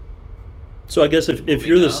So I guess if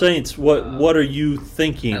you're the Saints, what are you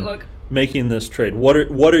thinking making this trade? What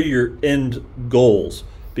are your end goals?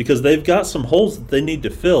 Because they've got some holes that they need to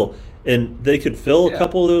fill, and they could fill a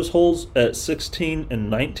couple of those holes at 16 and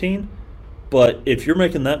 19. But if you're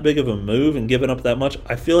making that big of a move and giving up that much,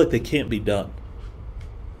 I feel like they can't be done.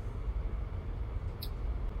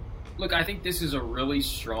 Look, I think this is a really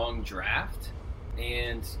strong draft,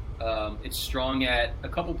 and it's strong at a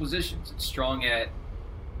couple positions. It's strong at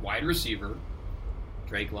wide receiver,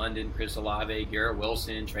 Drake London, Chris Olave, Garrett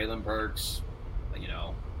Wilson, Treylon Burks,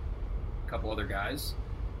 a couple other guys.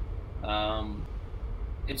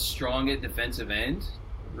 It's strong at defensive end,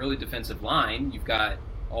 really defensive line. You've got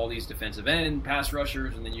all these defensive end, pass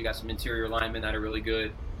rushers, and then you got some interior linemen that are really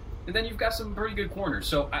good. And then you've got some pretty good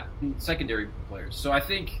corners, secondary players. So I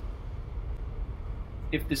think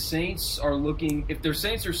if the Saints if their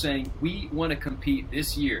Saints are saying, we want to compete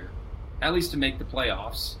this year, at least to make the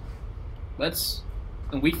playoffs,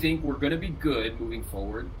 and we think we're going to be good moving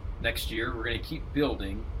forward next year, we're going to keep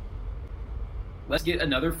building, let's get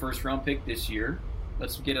another first-round pick this year.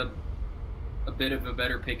 Let's get a bit of a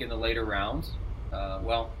better pick in the later rounds.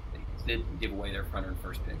 They did give away their front and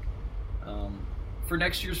first pick for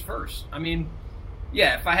next year's first. I mean,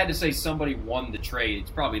 yeah, if I had to say somebody won the trade,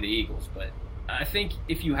 it's probably the Eagles. But I think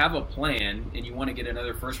if you have a plan and you want to get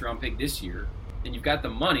another first-round pick this year, and you've got the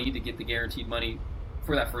money to get the guaranteed money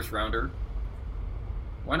for that first-rounder,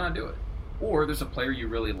 why not do it? Or there's a player you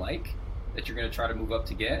really like that you're going to try to move up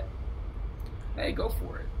to get. Hey, go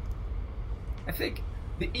for it. I think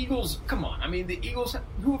the Eagles, come on. I mean, the Eagles,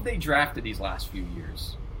 who have they drafted these last few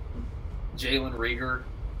years? Jalen Reagor,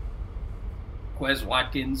 Quez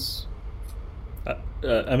Watkins.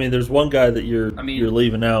 I mean, there's one guy that you're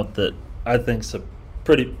leaving out that I think's a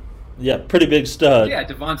pretty big stud. Yeah,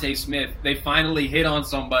 Devontae Smith. They finally hit on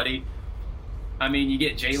somebody. I mean, you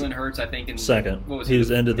get Jalen Hurts, I think, in second. He was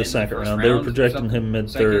into the second round. They were projecting him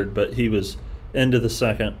mid-third, but he was into the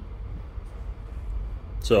second.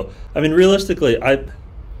 So, I mean, realistically, the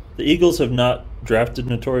Eagles have not drafted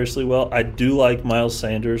notoriously well. I do like Miles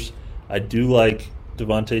Sanders. I do like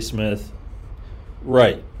Devontae Smith.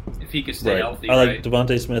 Right. If he could stay healthy, I like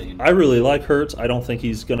Devontae Smith. I really like Hurts. I don't think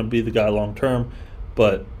he's going to be the guy long term,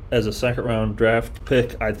 but as a second-round draft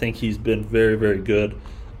pick, I think he's been very, very good.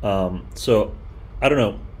 So, I don't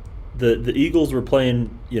know. The Eagles were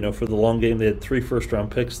playing, for the long game. They had 3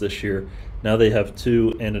 first-round picks this year. Now they have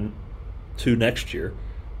 2 and 2 next year.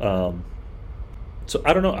 So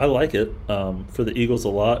I don't know. I like it for the Eagles a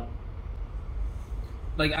lot.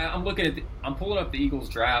 Like I'm pulling up the Eagles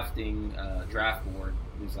draft board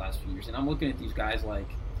these last few years, and I'm looking at these guys like,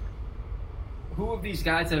 who of these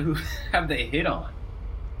guys have they hit on?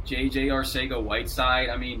 J.J. Arcega-Whiteside.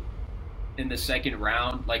 I mean, in the second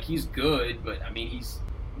round, like he's good, but I mean he's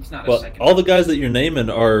not a second. All the guys that you're naming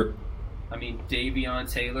are. I mean, Davion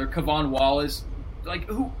Taylor, Kavon Wallace, like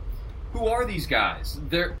who are these guys?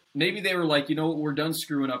 Maybe they were like, we're done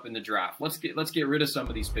screwing up in the draft. Let's get rid of some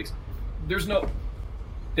of these picks.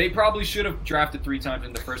 They probably should have drafted 3 times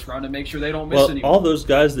in the first round to make sure they don't miss anyone. All those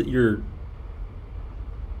guys that you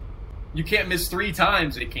can't miss 3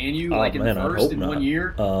 times, can you? In the first in 1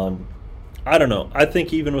 year. I don't know. I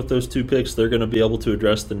think even with those 2 picks, they're going to be able to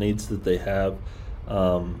address the needs that they have.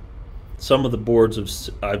 Some of the boards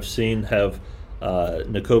I've seen have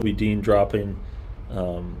Nakobe Dean dropping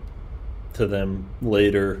to them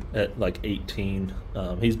later at like 18.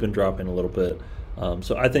 He's been dropping a little bit.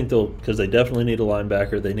 So I think because they definitely need a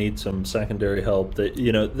linebacker. They need some secondary help. They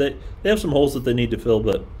have some holes that they need to fill,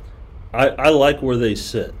 but I like where they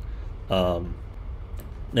sit. Now,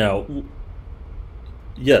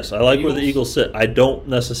 yes, I like where the Eagles sit. I don't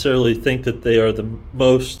necessarily think that they are the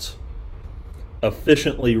most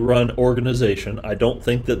efficiently run organization. I don't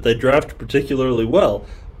think that they draft particularly well,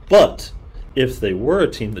 but if they were a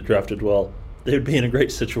team that drafted well, they would be in a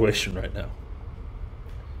great situation right now.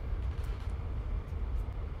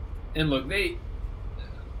 And look,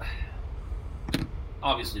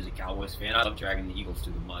 obviously as a Cowboys fan, I love dragging the Eagles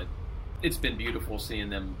through the mud. It's been beautiful seeing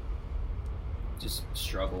them just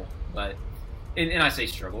struggle. But and I say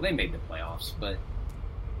struggle, they made the playoffs, but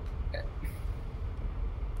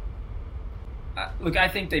look, I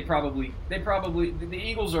think the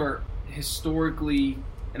Eagles are historically,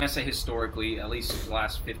 and I say historically, at least the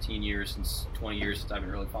last 15 years, 20 years since I've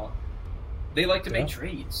been really following, they like to make Yeah.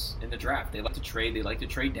 trades in the draft. They like to trade. They like to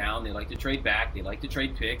trade down. They like to trade back. They like to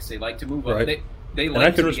trade picks. They like to move up. Right. They And like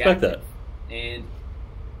I can to be respect active. that. And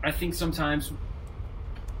I think sometimes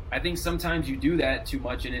you do that too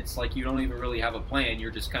much, and it's like you don't even really have a plan.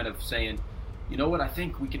 You're just kind of saying, you know what? I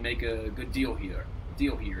think we can make a good deal here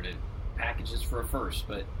to package this for a first,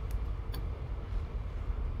 but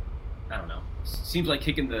I don't know. Seems like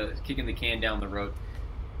kicking the can down the road.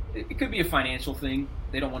 It could be a financial thing.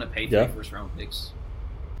 They don't want to pay 3 Yeah. first-round picks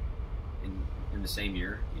in the same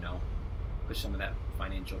year. Push some of that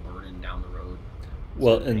financial burden down the road.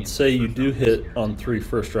 Well, Instead of and paying say you first do round picks hit here. on 3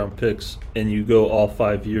 first-round picks and you go all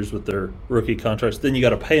 5 years with their rookie contracts, then you got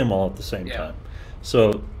to pay them all at the same Yeah. time.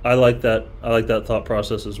 So I like that. I like that thought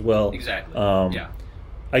process as well. Exactly. Yeah.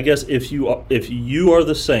 I guess if you are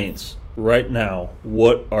the Saints right now,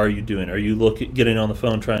 what are you doing? Are you getting on the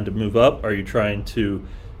phone trying to move up? Are you trying to?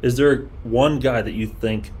 Is there one guy that you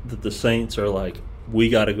think that the Saints are like, we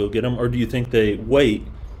got to go get him, or do you think they wait?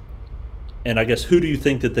 And I guess who do you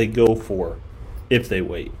think that they go for if they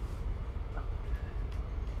wait?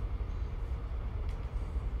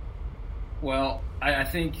 Well, I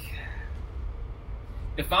think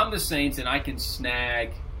if I'm the Saints and I can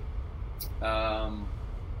snag, well,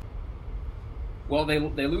 they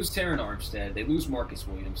lose Terran Armstead, they lose Marcus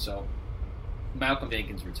Williams, so Malcolm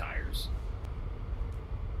Jenkins retires.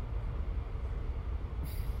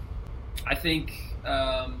 I think,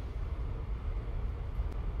 I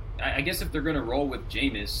guess if they're going to roll with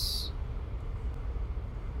Jameis,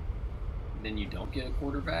 then you don't get a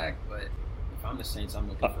quarterback. But if I'm the Saints, I'm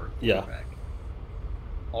looking for a Yeah. quarterback.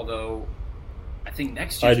 Although I think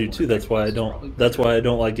next year I do too. That's why I don't. That's why I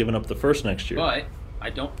don't like giving up the first next year.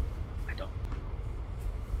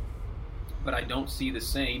 But I don't see the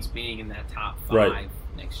Saints being in that top 5 Right.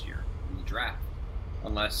 next year in the draft,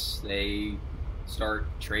 unless they start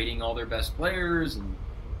trading all their best players and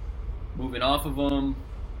moving off of them,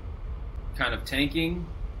 kind of tanking.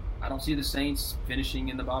 I don't see the Saints finishing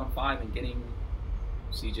in the bottom 5 and getting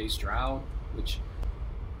C.J. Stroud, which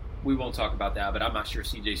we won't talk about that, but I'm not sure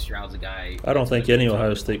C.J. Stroud's a guy. I don't think any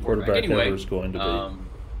Ohio State quarterback Anyway, ever is going to be.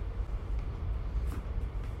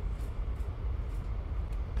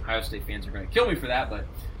 Ohio State fans are going to kill me for that, but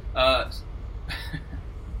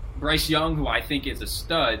Bryce Young, who I think is a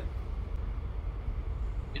stud,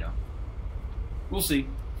 we'll see.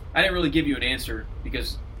 I didn't really give you an answer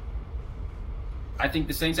because I think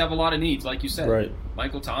the Saints have a lot of needs, like you said. Right.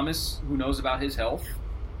 Michael Thomas, who knows about his health.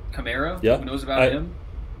 Kamara, Yeah. who knows about him.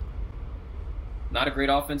 Not a great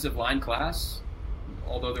offensive line class,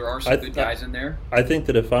 although there are some good guys in there. I think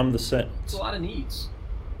that if I'm the Saints, It's a lot of needs.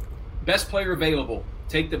 Best player available.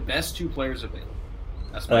 Take the best 2 players available.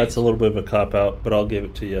 That's a little bit of a cop out, but I'll give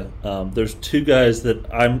it to you. There's 2 guys that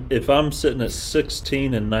if I'm sitting at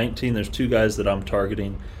 16 and 19, there's 2 guys that I'm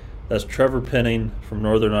targeting. That's Trevor Penning from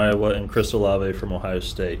Northern Iowa and Chris Olave from Ohio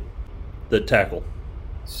State. The tackle.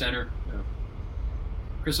 Center. Yeah.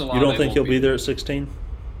 Chris Olave. You don't think he'll won't be there at 16?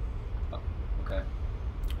 Okay.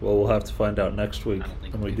 Well, we'll have to find out next week I don't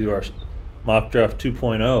think when we he'll be do there. our mock draft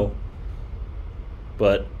 2.0.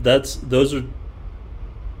 But those are.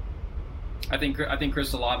 I think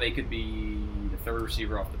Chris Olave could be the 3rd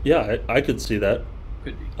receiver off the board. Yeah, I could see that.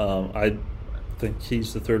 Could be. I think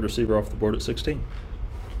he's the 3rd receiver off the board at 16.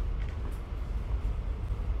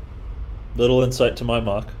 Little insight to my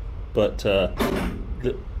mock, but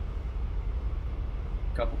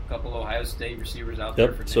couple Ohio State receivers out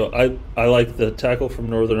there for yep. So names. I like the tackle from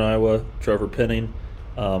Northern Iowa, Trevor Penning.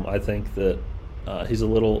 I think that he's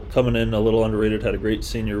coming in a little underrated. Had a great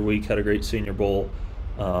senior week. Had a great Senior Bowl.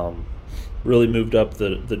 Really moved up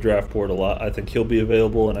the draft board a lot. I think he'll be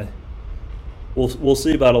available, and we'll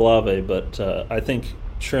see about Olave. But I think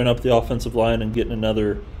shoring up the offensive line and getting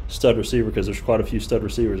another stud receiver, because there's quite a few stud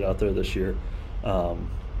receivers out there this year.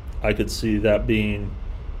 I could see that being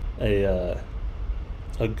a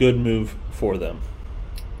good move for them.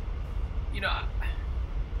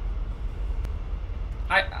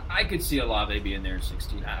 I could see Olave being there at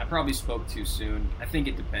 16. I probably spoke too soon. I think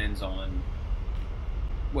it depends on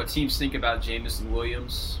what teams think about Jamison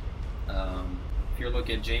Williams. If you're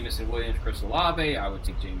looking at Jamison Williams, Chris Olave, I would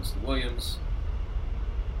take Jamison Williams.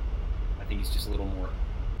 I think he's just a little more.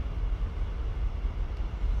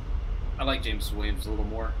 I like Jamison Williams a little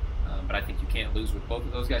more, but I think you can't lose with both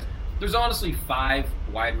of those guys. There's honestly 5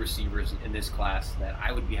 wide receivers in this class that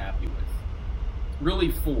I would be happy with.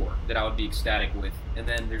 Really 4 that I would be ecstatic with, and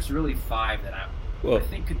then there's really 5 that I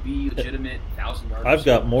think could be legitimate 1,000-yard. I've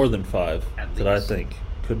got more than 5 At that I least. think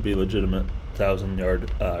could be legitimate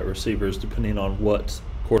 1,000-yard receivers, depending on what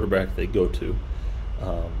quarterback they go to.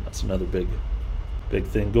 That's another big Big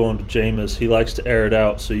thing going to Jameis. He likes to air it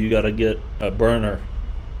out, so you got to get a burner.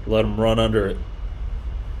 Let him run under it.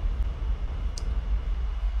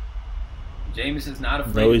 Jameis is not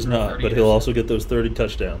afraid. No, he's not, but he'll also get those 30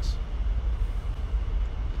 touchdowns.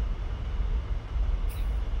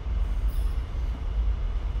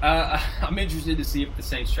 I'm interested to see if the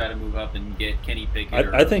Saints try to move up and get Kenny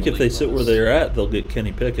Pickett. I think if they sit where they're at, they'll get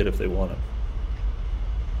Kenny Pickett if they want him.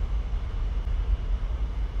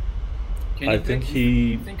 I think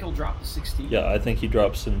you think he'll drop to 16? Yeah, I think he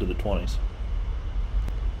drops into the 20s.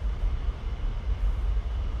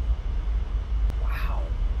 Wow.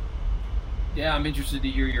 Yeah, I'm interested to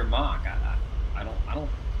hear your mock. I don't.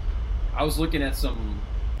 I was looking at some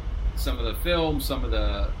of the film,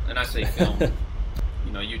 and I say film,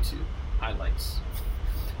 YouTube highlights,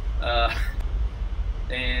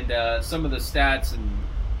 and some of the stats and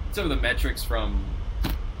some of the metrics from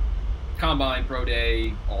Combine, Pro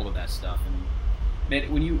Day, all of that stuff. And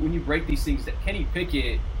man, when you break these things, that Kenny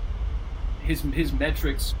Pickett, his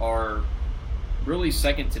metrics are really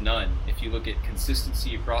second to none. If you look at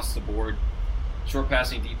consistency across the board, short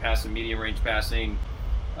passing, deep passing, medium range passing,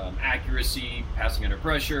 accuracy, passing under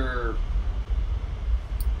pressure,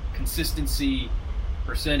 consistency,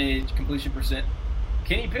 percentage, completion percent.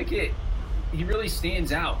 Kenny Pickett, he really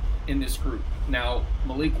stands out in this group. Now,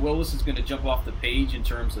 Malik Willis is going to jump off the page in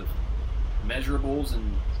terms of measurables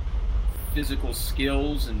and physical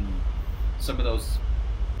skills and some of those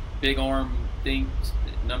big arm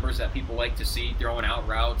numbers that people like to see, throwing out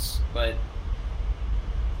routes, but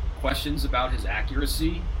questions about his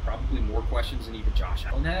accuracy, probably more questions than even Josh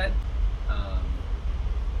Allen had. I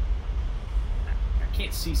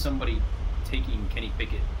can't see somebody taking Kenny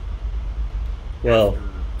Pickett after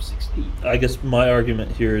 16. I guess my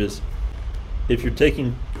argument here is if you're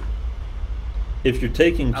taking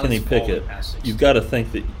Kenny Pickett, you've got to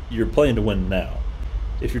think that you're playing to win now.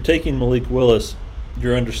 If you're taking Malik Willis,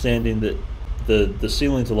 you're understanding that the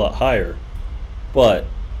ceiling's a lot higher, but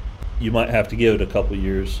you might have to give it a couple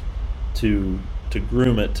years to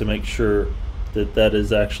groom it to make sure that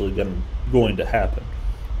is actually going to happen.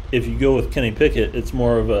 If you go with Kenny Pickett, it's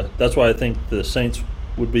more of a – that's why I think the Saints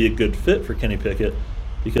would be a good fit for Kenny Pickett,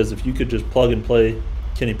 because if you could just plug and play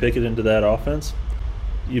Kenny Pickett into that offense,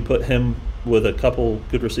 you put him with a couple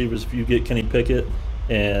good receivers. If you get Kenny Pickett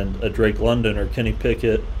and a Drake London, or Kenny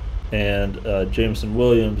Pickett and Jameson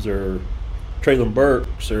Williams, or Treylon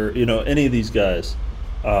Burks, or any of these guys,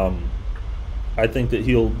 I think that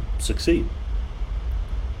he'll succeed.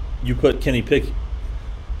 You put Kenny Pickett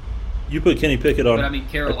on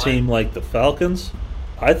a team like the Falcons,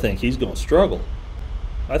 I think he's going to struggle.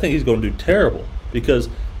 I think he's going to do terrible, because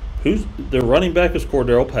their running back is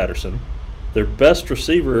Cordero Patterson. Their best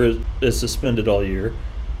receiver is suspended all year.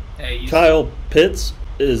 Kyle Pitts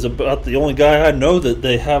is about the only guy I know that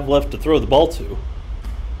they have left to throw the ball to.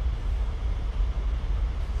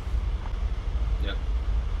 Yep.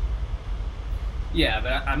 Yeah,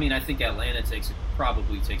 but I think Atlanta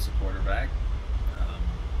probably takes a quarterback.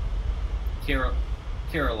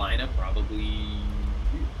 Carolina probably.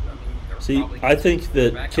 I think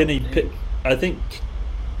that Kenny Pickett. I think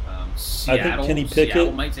Kenny Pickett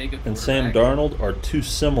and Sam Darnold are too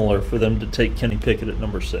similar for them to take Kenny Pickett at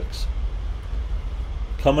number 6.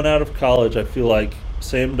 Coming out of college, I feel like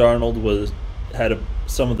Sam Darnold had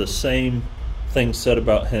some of the same things said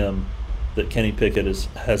about him that Kenny Pickett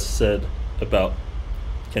has said about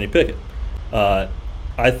Kenny Pickett. I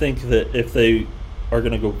think that if they are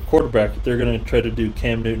going to go quarterback, they're going to try to do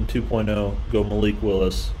Cam Newton 2.0, go Malik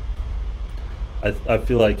Willis. I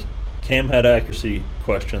feel like Cam had accuracy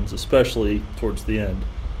questions, especially towards the end,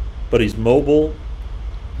 but he's mobile.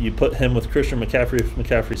 You put him with Christian McCaffrey if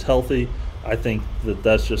McCaffrey's healthy. I think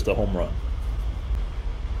that's just a home run.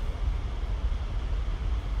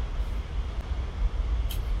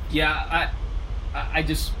 Yeah, I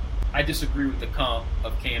disagree with the comp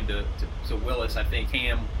of Cam to Willis. I think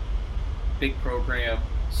Cam, big program,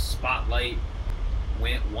 spotlight,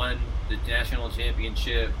 won the national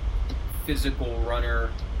championship, physical runner.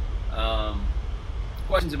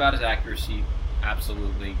 Questions about his accuracy,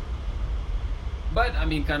 absolutely. But,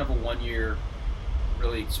 kind of a 1 year,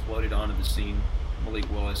 really exploded onto the scene, Malik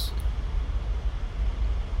Willis.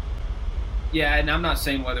 Yeah, and I'm not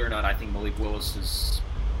saying whether or not I think Malik Willis is...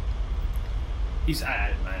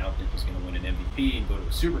 I don't think he's going to win an MVP and go to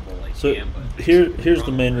a Super Bowl like Cam. But here's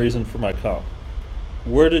the main reason for my comp.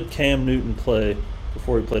 Where did Cam Newton play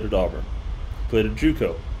before he played at Auburn? He played at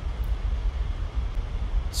JUCO.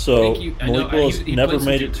 So Malik Willis never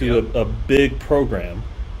made it to a big program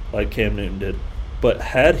like Cam Newton did. But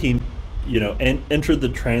had he, entered the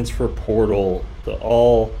transfer portal, the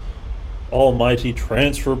all almighty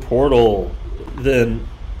transfer portal, then,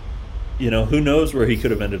 who knows where he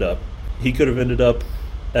could have ended up. He could have ended up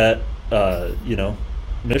at,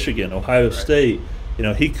 Michigan, Ohio Right. State.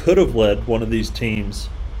 He could have led one of these teams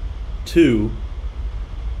to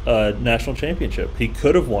a national championship. He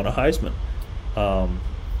could have won a Heisman.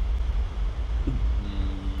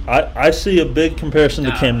 I see a big comparison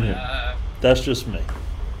to Cam Newton. That's just me.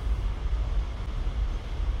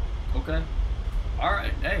 Okay. All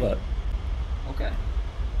right. Hey. But Okay.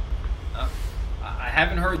 I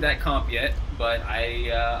haven't heard that comp yet, but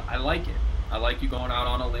I like it. I like you going out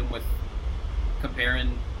on a limb with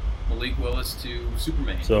comparing Malik Willis to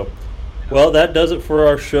Superman. so, well, that does it for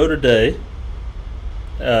our show today.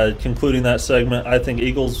 Concluding that segment, I think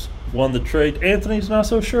Eagles won the trade. Anthony's not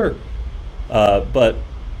so sure, but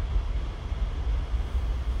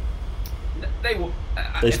They will.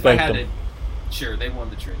 They If I spanked had them. sure, they won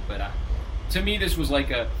the trade. But to me, this was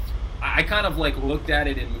like I kind of like looked at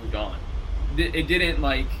it and moved on. It didn't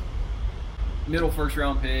like middle first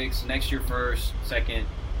round picks, next year first, second,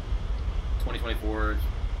 2024.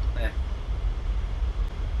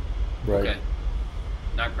 right, Okay,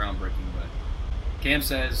 not groundbreaking, but Cam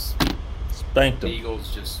says spanked the them.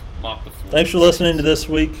 Eagles just mopped the floor. Thanks for listening to this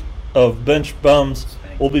week of Bench Bums.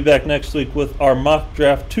 We'll be back next week with our mock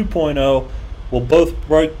draft 2.0. We'll both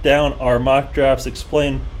break down our mock drafts,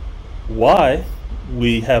 explain why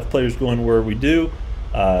we have players going where we do.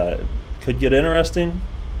 Could get interesting.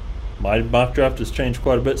 My mock draft has changed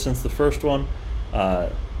quite a bit since the first one.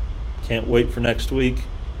 Can't wait for next week.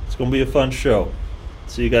 It's going to be a fun show.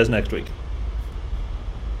 See you guys next week.